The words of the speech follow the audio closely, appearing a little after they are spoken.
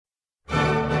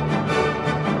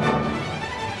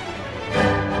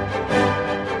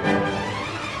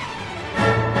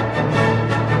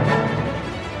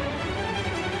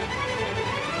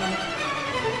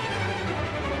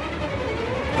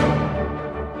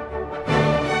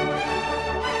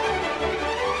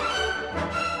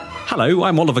Hello,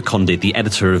 I'm Oliver Condy, the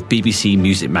editor of BBC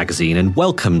Music Magazine, and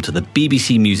welcome to the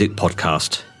BBC Music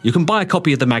Podcast. You can buy a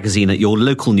copy of the magazine at your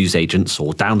local newsagents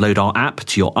or download our app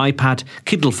to your iPad,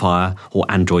 Kindle Fire or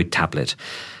Android tablet.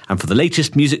 And for the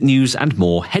latest music news and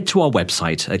more, head to our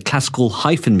website at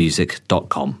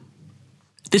classical-music.com.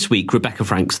 This week, Rebecca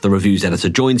Franks, the reviews editor,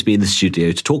 joins me in the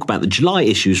studio to talk about the July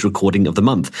issue's recording of the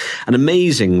month, an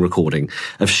amazing recording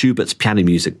of Schubert's piano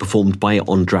music performed by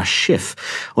András Schiff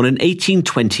on an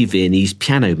 1820 Viennese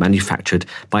piano manufactured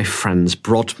by Franz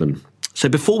Brodmann. So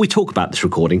before we talk about this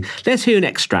recording, let's hear an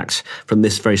extract from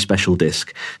this very special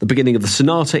disc, the beginning of the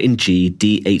Sonata in G,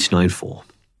 D894.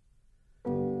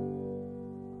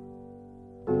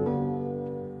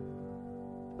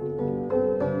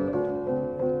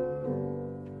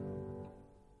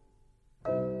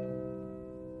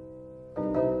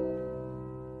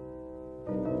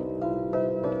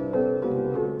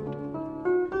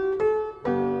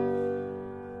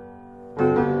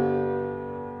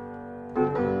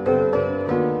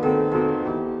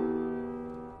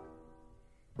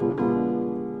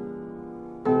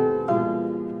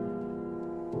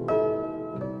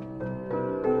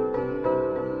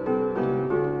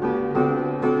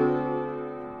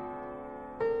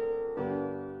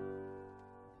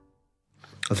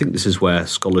 I think this is where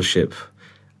scholarship,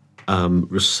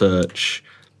 research,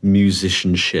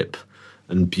 musicianship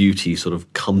and beauty sort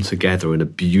of come together in a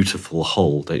beautiful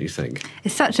whole, don't you think?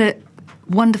 It's such a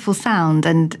wonderful sound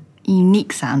and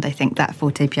unique sound, I think, that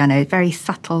forte piano. Very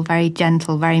subtle, very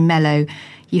gentle, very mellow.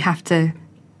 You have to...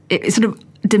 It sort of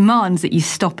demands that you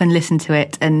stop and listen to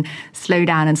it and slow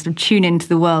down and sort of tune into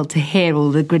the world to hear all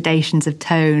the gradations of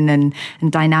tone and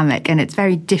dynamic. And it's a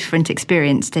very different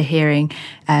experience to hearing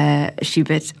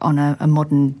Schubert on a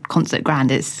modern concert grand.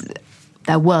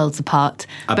 They're worlds apart,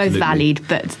 Absolutely. Both valued,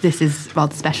 but this is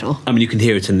rather special. I mean, you can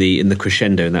hear it in the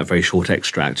crescendo in that very short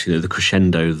extract. You know, the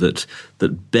crescendo that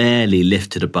barely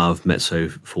lifted above mezzo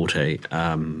forte,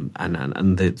 and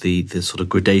the sort of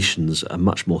gradations are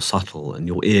much more subtle, and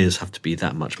your ears have to be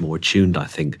that much more attuned, I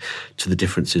think, to the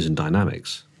differences in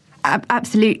dynamics.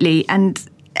 Absolutely, and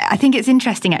I think it's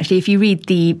interesting, actually, if you read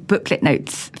the booklet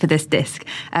notes for this disc,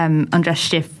 András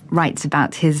Schiff writes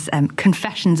about his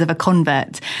confessions of a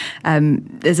convert.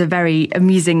 There's a very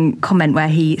amusing comment where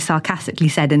he sarcastically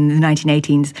said in the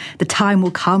 1918s, "The time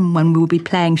will come when we will be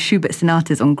playing Schubert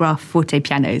sonatas on Graf forte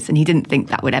pianos," and he didn't think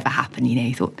that would ever happen. You know,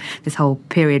 he thought this whole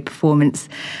period performance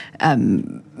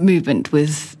movement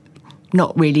was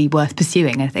not really worth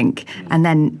pursuing, I think. And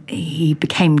then he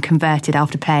became converted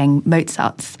after playing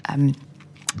Mozart's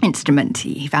instrument.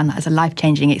 He found that as a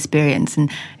life-changing experience,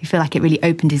 and I feel like it really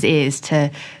opened his ears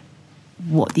to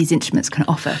what these instruments can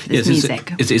offer for this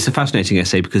music. It's a fascinating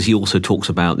essay because he also talks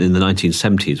about in the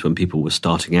 1970s when people were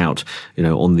starting out, you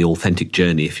know, on the authentic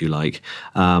journey, if you like,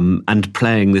 and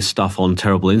playing this stuff on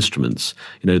terrible instruments,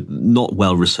 you know, not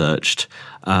well researched.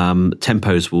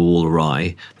 Tempos were all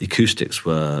awry, the acoustics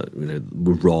were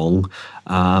wrong,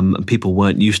 and people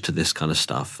weren't used to this kind of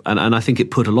stuff. And I think it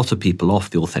put a lot of people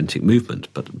off the authentic movement.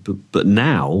 But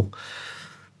now,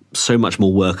 so much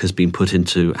more work has been put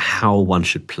into how one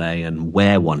should play and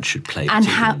where one should play, and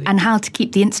how to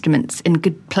keep the instruments in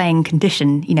good playing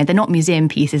condition. You know, they're not museum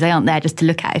pieces; they aren't there just to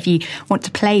look at. If you want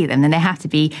to play them, then they have to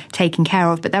be taken care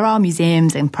of. But there are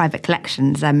museums and private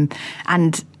collections, and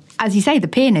as you say, the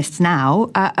pianists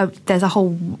now, there's a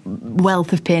whole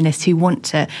wealth of pianists who want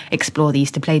to explore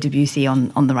these, to play Debussy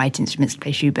on the right instruments, to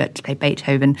play Schubert, to play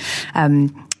Beethoven.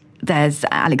 There's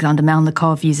Alexander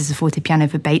Melnikov uses a forte piano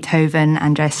for Beethoven,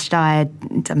 András Steyr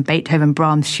done Beethoven,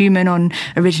 Brahms, Schumann on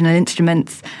original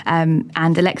instruments, and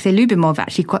Alexei Lyubimov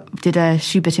actually did a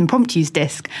Schubert Impromptus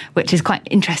disc, which is quite an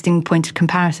interesting point of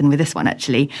comparison with this one,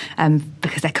 actually,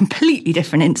 because they're completely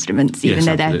different instruments, even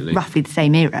though they're roughly the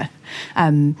same era.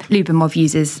 Lyubimov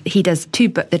does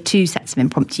the two sets of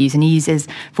impromptus, and he uses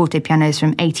forte pianos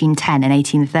from 1810 and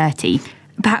 1830.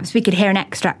 Perhaps we could hear an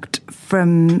extract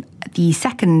from the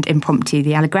second impromptu,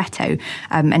 the Allegretto,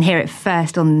 and hear it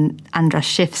first on András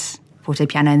Schiff's forte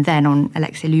piano and then on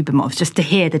Alexei Lyubimov's, just to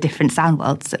hear the different sound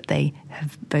worlds that they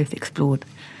have both explored.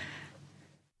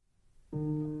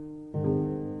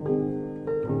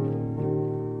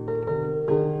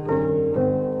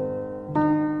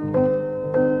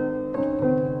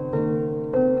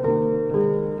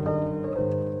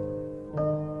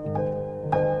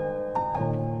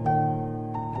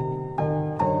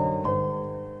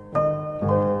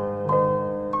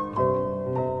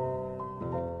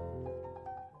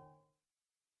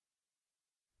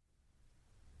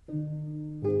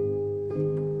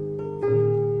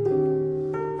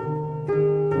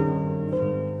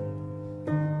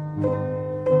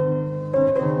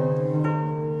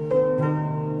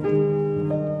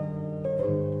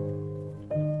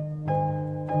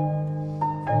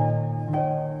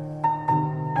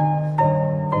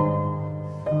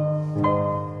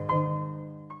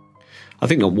 I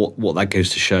think that what that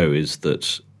goes to show is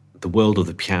that the world of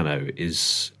the piano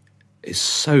is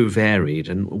so varied,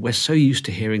 and we're so used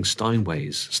to hearing Steinway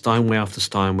after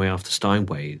Steinway after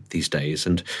Steinway these days,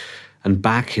 and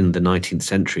back in the 19th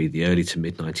century, the early to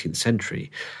mid 19th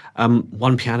century,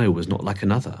 one piano was not like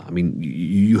another. I mean,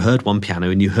 you heard one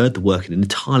piano and you heard the work in an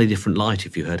entirely different light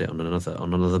if you heard it on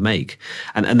another make,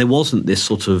 and there wasn't this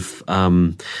sort of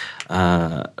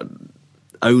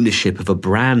ownership of a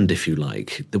brand, if you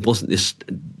like. There wasn't this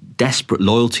desperate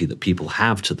loyalty that people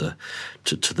have to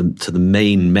the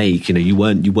main make. You know, you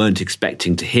weren't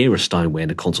expecting to hear a Steinway in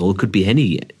a concert. It could be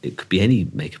any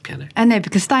make of piano. I know,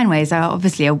 because Steinways are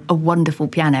obviously a wonderful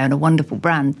piano and a wonderful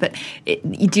brand, but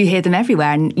you do hear them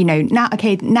everywhere. And you know,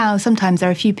 now sometimes there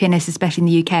are a few pianists, especially in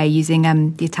the UK, using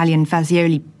the Italian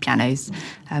Fazioli pianos.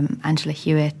 Angela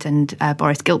Hewitt and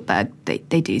Boris Giltberg,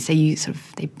 they do. So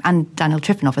and Daniel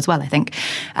Trifonov as well, I think.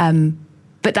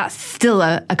 But that's still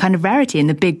a kind of rarity in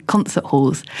the big concert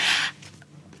halls.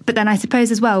 But then I suppose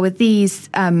as well with these,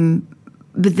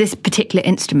 with this particular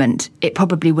instrument, it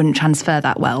probably wouldn't transfer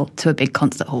that well to a big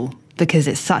concert hall because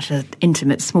it's such an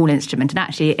intimate, small instrument. And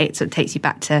actually it sort of takes you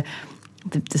back to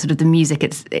the sort of the music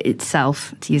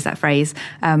itself, to use that phrase,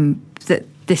 that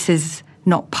this is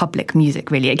not public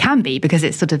music, really. It can be because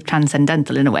it's sort of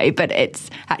transcendental in a way, but it's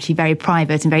actually very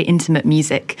private and very intimate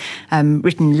music,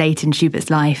 written late in Schubert's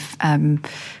life. And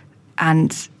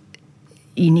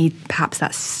you need perhaps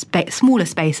that smaller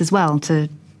space as well to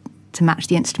match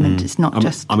the instrument. It's not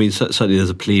just... I mean, certainly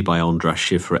there's a plea by András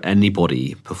Schiff for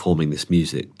anybody performing this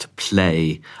music to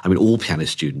play, I mean, all piano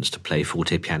students to play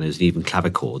forte pianos and even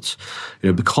clavichords, you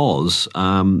know, because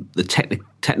the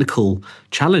technical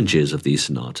challenges of these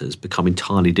sonatas become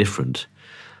entirely different.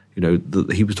 You know,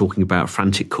 he was talking about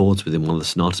frantic chords within one of the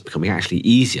sonatas becoming actually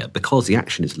easier because the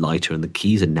action is lighter and the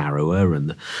keys are narrower,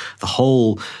 and the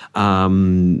whole,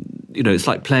 you know, it's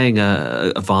like playing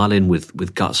a violin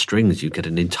with gut strings. You get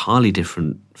an entirely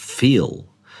different feel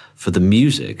for the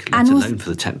music, let alone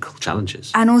for the technical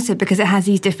challenges. And also because it has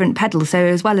these different pedals, so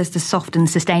as well as the soft and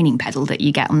sustaining pedal that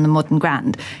you get on the modern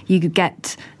grand, you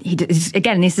get,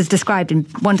 again, this is described in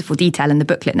wonderful detail in the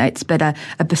booklet notes, but a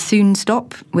bassoon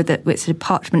stop with sort of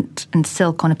parchment and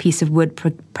silk on a piece of wood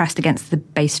pressed against the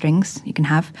bass strings you can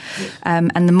have, yes.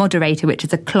 And the moderator, which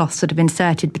is a cloth sort of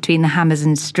inserted between the hammers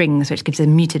and strings, which gives a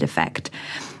muted effect.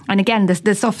 And again,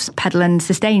 the soft pedal and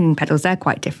sustaining pedals, they're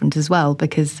quite different as well,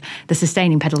 because the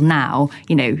sustaining pedal now,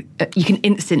 you know, you can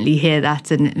instantly hear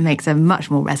that and it makes a much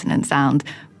more resonant sound.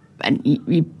 And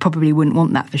you probably wouldn't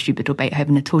want that for Schubert or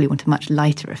Beethoven at all. You want a much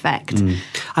lighter effect.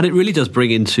 And it really does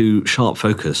bring into sharp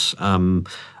focus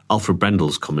Alfred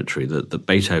Brendel's commentary that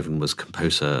Beethoven was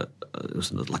composer,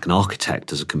 was like an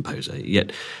architect as a composer,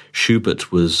 yet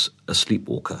Schubert was a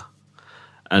sleepwalker.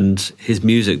 And his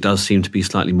music does seem to be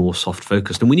slightly more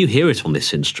soft-focused. And when you hear it on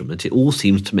this instrument, it all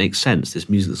seems to make sense. This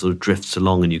music sort of drifts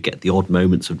along and you get the odd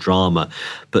moments of drama.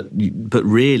 But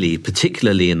really,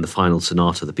 particularly in the final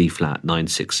sonata, the B-flat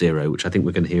 960, which I think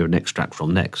we're going to hear an extract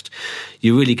from next,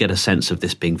 you really get a sense of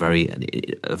this being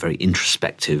a very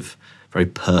introspective, very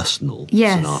personal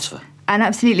sonata. And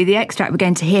absolutely, the extract we're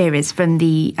going to hear is from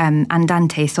the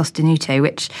Andante sostenuto,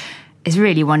 which is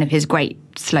really one of his great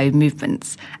slow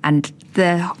movements. And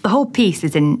the whole piece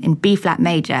is in B-flat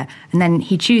major, and then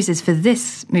he chooses for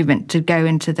this movement to go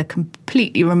into the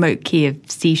completely remote key of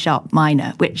C-sharp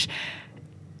minor, which,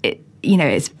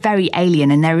 it's very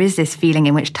alien, and there is this feeling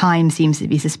in which time seems to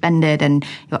be suspended and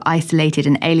you're isolated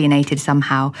and alienated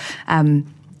somehow. And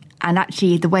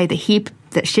actually the way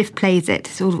that Schiff plays it,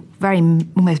 it's all very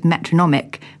almost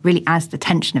metronomic, really adds the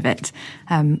tension of it.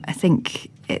 I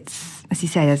think it's, as you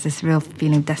say, there's this real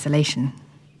feeling of desolation.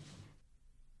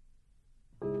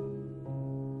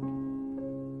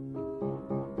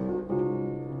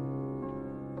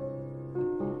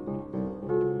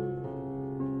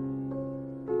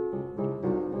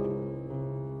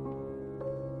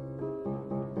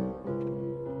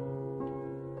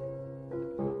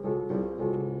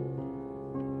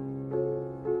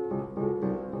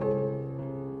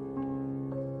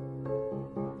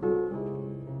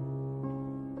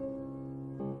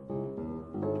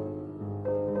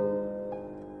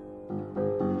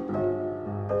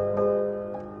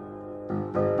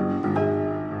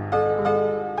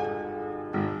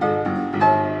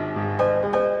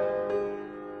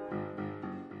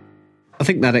 I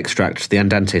think that extract, the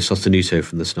Andante sostenuto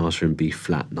from the sonata in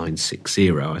B-flat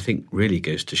 960, I think really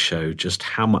goes to show just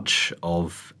how much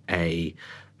of a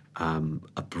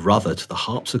brother to the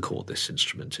harpsichord this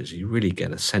instrument is. You really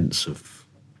get a sense of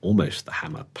almost the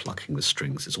hammer plucking the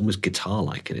strings. It's almost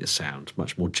guitar-like in its sound,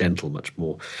 much more gentle, much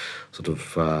more sort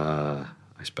of, I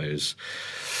suppose,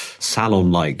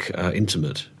 salon-like,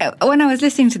 intimate. When I was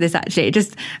listening to this, actually, it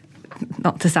just...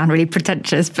 Not to sound really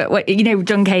pretentious, but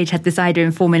John Cage had this idea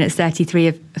in 4 minutes 33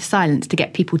 of silence to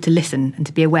get people to listen and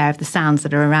to be aware of the sounds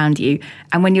that are around you.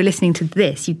 And when you're listening to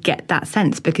this, you get that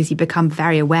sense because you become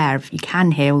very aware of, you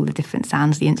can hear all the different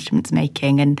sounds the instrument's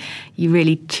making, and you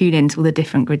really tune into all the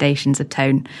different gradations of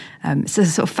tone. It's a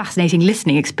sort of fascinating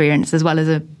listening experience as well as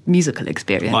a musical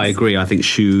experience. I agree. I think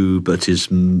Schubert is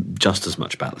just as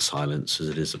much about the silence as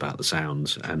it is about the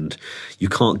sounds, and you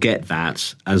can't get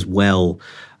that as well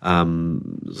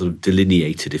sort of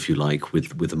delineated, if you like,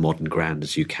 with a modern grand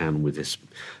as you can with this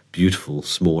beautiful,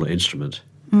 smaller instrument.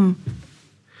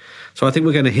 So I think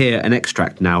we're going to hear an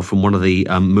extract now from one of the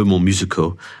Moments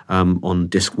Musicaux on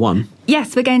disc 1.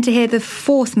 Yes, we're going to hear the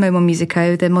 4th Moments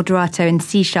Musicaux, the Moderato in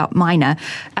C-sharp minor.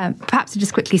 Perhaps I'll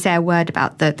just quickly say a word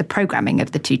about the programming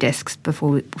of the 2 discs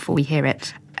before we hear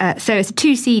it. So it's a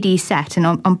 2 CD set, and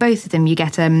on both of them you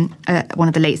get one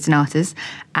of the late sonatas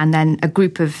and then a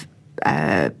group of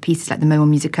pieces like the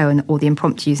Moments Musicaux or the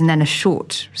impromptus, and then a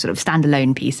short sort of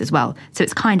standalone piece as well. So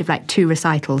it's kind of like 2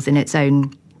 recitals in its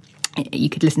own. You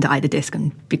could listen to either disc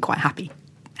and be quite happy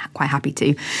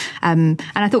to. And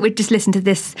I thought we'd just listen to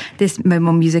this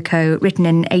Moments Musicaux, written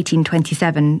in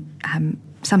 1827,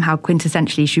 somehow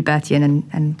quintessentially Schubertian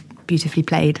and beautifully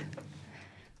played.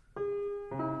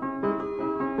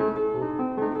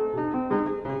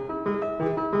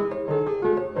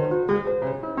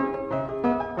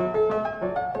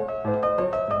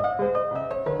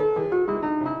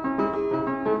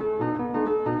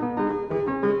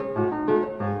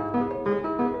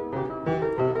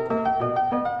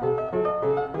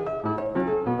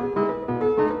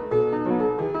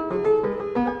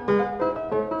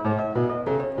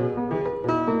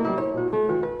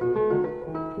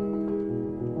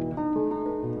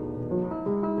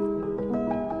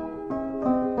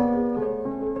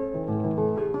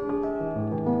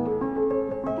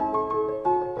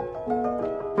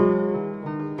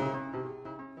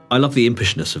 I love the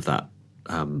impishness of that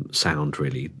sound,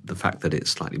 really. The fact that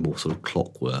it's slightly more sort of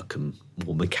clockwork and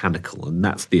more mechanical, and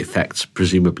that's the effect,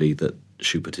 presumably, that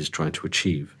Schubert is trying to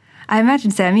achieve. I imagine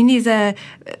so. I mean, these are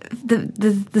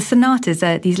the sonatas.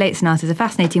 These late sonatas are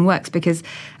fascinating works because,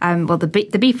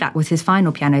 the B flat was his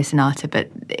final piano sonata, but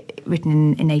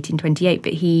written in 1828.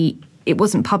 But it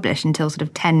wasn't published until sort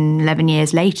of 10, 11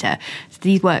 years later. So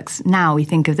these works now we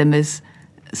think of them as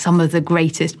some of the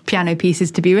greatest piano pieces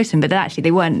to be written, but actually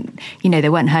they weren't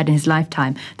heard in his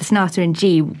lifetime. The Sonata in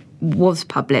G was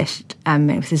published.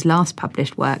 It was his last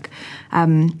published work.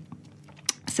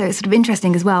 So it's sort of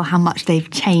interesting as well how much they've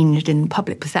changed in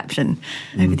public perception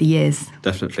over the years.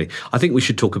 Definitely. I think we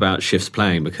should talk about Schiff's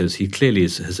playing because he clearly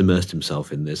has immersed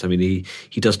himself in this. I mean,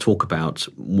 he does talk about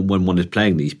when one is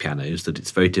playing these pianos that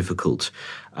it's very difficult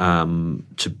to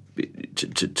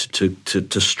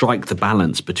strike the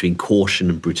balance between caution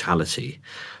and brutality,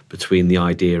 between the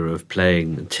idea of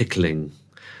playing and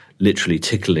literally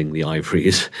tickling the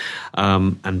ivories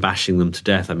and bashing them to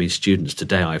death. I mean, students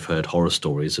today, I've heard horror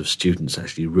stories of students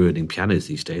actually ruining pianos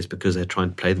these days because they're trying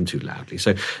to play them too loudly.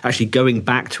 So actually going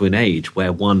back to an age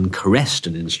where one caressed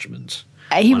an instrument,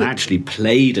 one actually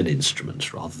played an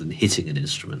instrument rather than hitting an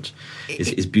instrument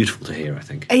is beautiful to hear, I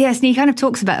think. Yes, and he kind of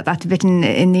talks about that a bit in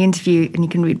the interview, and you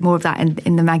can read more of that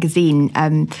in the magazine,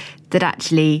 that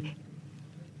actually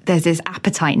there's this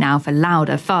appetite now for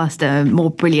louder, faster,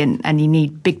 more brilliant, and you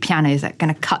need big pianos that are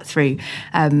going to cut through.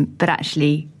 But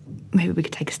actually, maybe we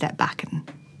could take a step back and,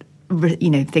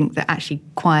 think that actually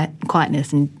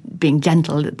quietness and being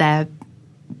gentle, that they're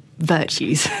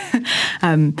virtues.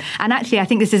 And actually, I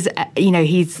think this is,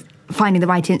 he's finding the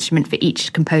right instrument for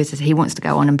each composer. So he wants to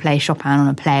go on and play Chopin on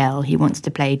a Pleyel. He wants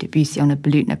to play Debussy on a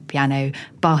Blüthner piano,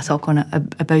 Bartók on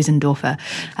a Bosendorfer.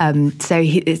 So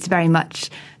it's very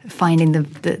much finding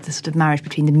the sort of marriage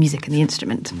between the music and the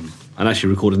instrument. And actually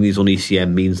recording these on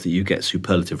ECM means that you get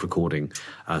superlative recording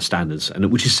standards,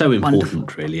 and which is so important.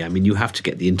 Wonderful. Really. I mean, you have to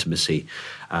get the intimacy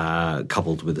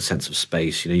coupled with a sense of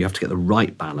space. You have to get the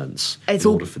right balance in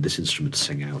order for this instrument to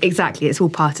sing out. Exactly. It's all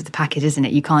part of the package, isn't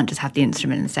it? You can't just have the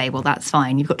instrument and say, well, that's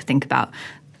fine. You've got to think about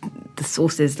the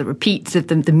sources, the repeats of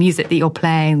the music that you're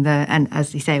playing, and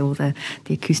as you say, all the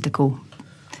acoustical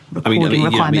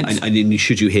requirements. I mean,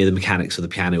 should you hear the mechanics of the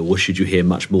piano, or should you hear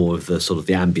much more of the sort of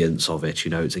the ambience of it?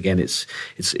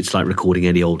 It's like recording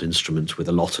any old instrument with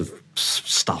a lot of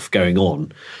stuff going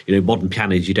on. Modern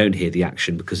pianos, you don't hear the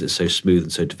action because it's so smooth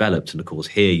and so developed, and of course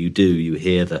here you do. You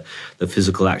hear the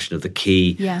physical action of the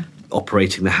key,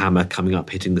 operating the hammer, coming up,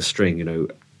 hitting the string.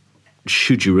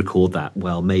 Should you record that?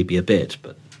 Well, maybe a bit,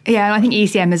 but Yeah, I think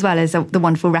ECM as well is the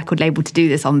wonderful record label to do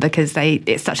this on, because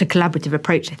it's such a collaborative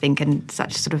approach, I think, and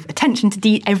such sort of attention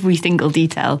to every single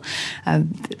detail.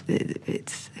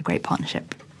 It's a great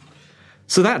partnership.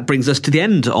 So that brings us to the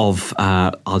end of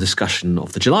our discussion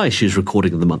of the July issues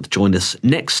recording of the month. Join us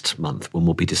next month when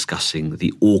we'll be discussing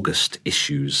the August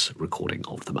issues recording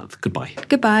of the month. Goodbye.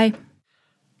 Goodbye.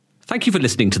 Thank you for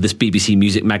listening to this BBC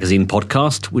Music Magazine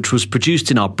podcast, which was produced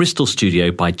in our Bristol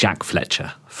studio by Jack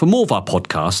Fletcher. For more of our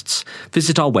podcasts,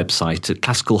 visit our website at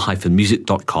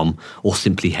classical-music.com or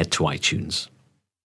simply head to iTunes.